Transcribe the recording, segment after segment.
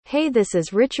Hey, this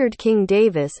is Richard King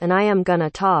Davis and I am gonna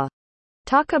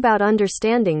talk about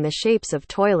understanding the shapes of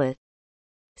toilet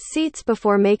seats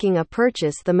before making a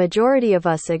purchase. The majority of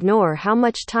us ignore how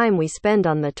much time we spend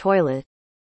on the toilet.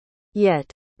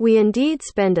 Yet, we indeed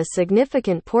spend a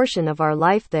significant portion of our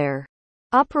life there.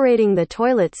 Operating the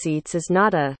toilet seats is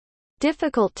not a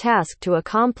difficult task to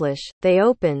accomplish. They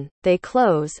open, they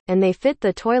close, and they fit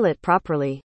the toilet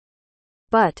properly.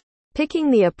 But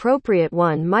picking the appropriate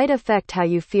one might affect how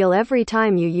you feel every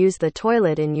time you use the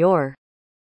toilet in your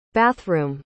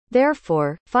bathroom.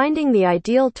 Therefore, finding the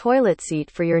ideal toilet seat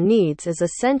for your needs is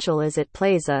essential as it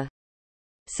plays a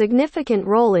significant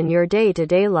role in your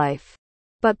day-to-day life.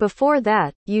 But before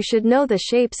that, you should know the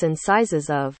shapes and sizes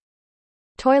of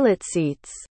toilet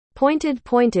seats.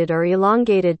 Pointed or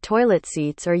elongated toilet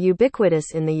seats are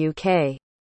ubiquitous in the UK.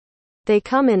 They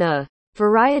come in a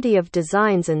variety of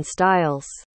designs and styles.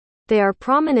 They are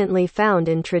prominently found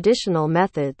in traditional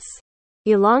methods.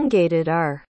 Elongated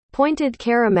or pointed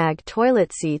Keramag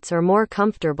toilet seats are more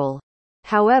comfortable.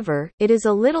 However, it is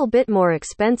a little bit more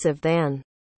expensive than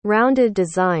rounded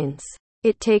designs.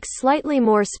 It takes slightly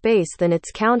more space than its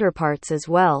counterparts as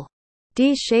well.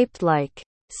 D-shaped like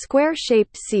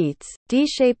square-shaped seats,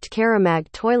 D-shaped Keramag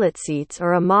toilet seats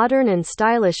are a modern and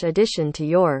stylish addition to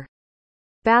your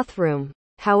bathroom.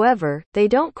 However, they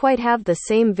don't quite have the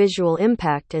same visual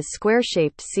impact as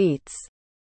square-shaped seats.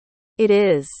 It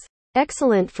is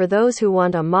excellent for those who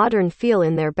want a modern feel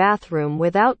in their bathroom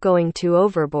without going too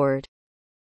overboard.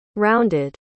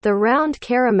 Rounded. The round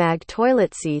Keramag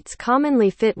toilet seats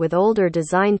commonly fit with older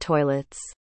design toilets.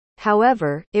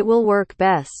 However, it will work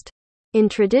best in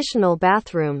traditional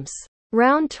bathrooms.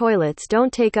 Round toilets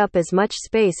don't take up as much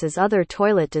space as other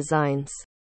toilet designs.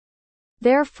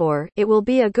 Therefore, it will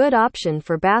be a good option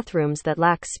for bathrooms that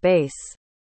lack space.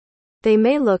 They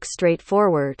may look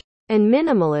straightforward and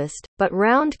minimalist, but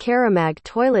round Keramag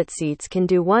toilet seats can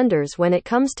do wonders when it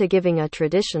comes to giving a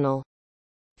traditional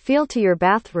feel to your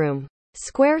bathroom.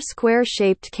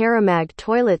 Square-shaped Keramag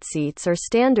toilet seats are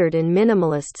standard in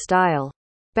minimalist style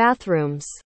bathrooms.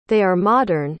 They are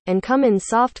modern, and come in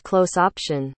soft close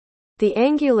option. The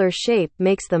angular shape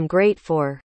makes them great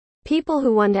for people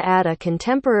who want to add a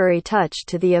contemporary touch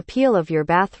to the appeal of your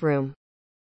bathroom.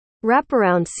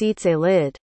 Wraparound seats. A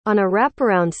lid on a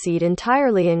wraparound seat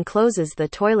entirely encloses the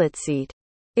toilet seat.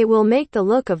 It will make the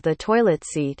look of the toilet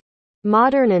seat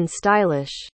modern and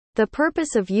stylish. The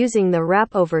purpose of using the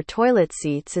wrap over toilet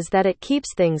seats is that it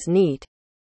keeps things neat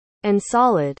and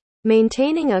solid.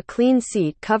 Maintaining a clean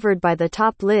seat covered by the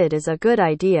top lid is a good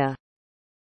idea.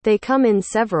 They come in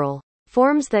several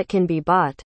forms that can be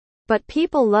bought. But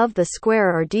people love the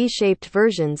square or D-shaped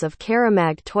versions of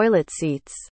Keramag toilet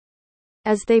seats,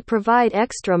 as they provide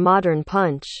extra modern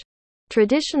punch.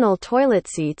 Traditional toilet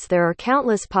seats. There are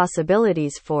countless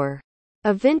possibilities for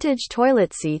a vintage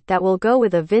toilet seat that will go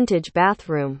with a vintage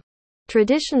bathroom.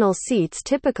 Traditional seats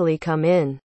typically come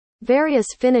in various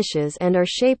finishes and are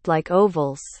shaped like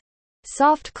ovals.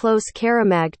 Soft close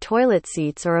Keramag toilet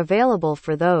seats are available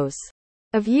for those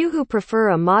of you who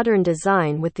prefer a modern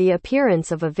design with the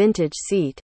appearance of a vintage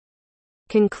seat.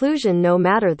 Conclusion: no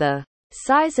matter the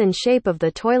size and shape of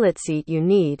the toilet seat you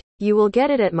need, you will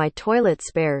get it at My Toilet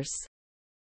Spares.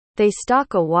 They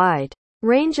stock a wide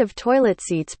range of toilet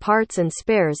seats parts and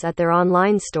spares at their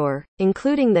online store,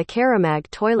 including the Keramag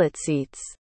toilet seats.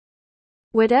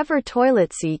 Whatever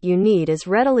toilet seat you need is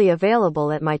readily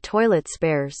available at My Toilet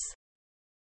Spares.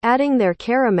 Adding their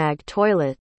Keramag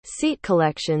toilet seat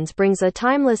collections brings a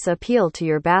timeless appeal to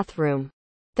your bathroom.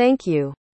 Thank you.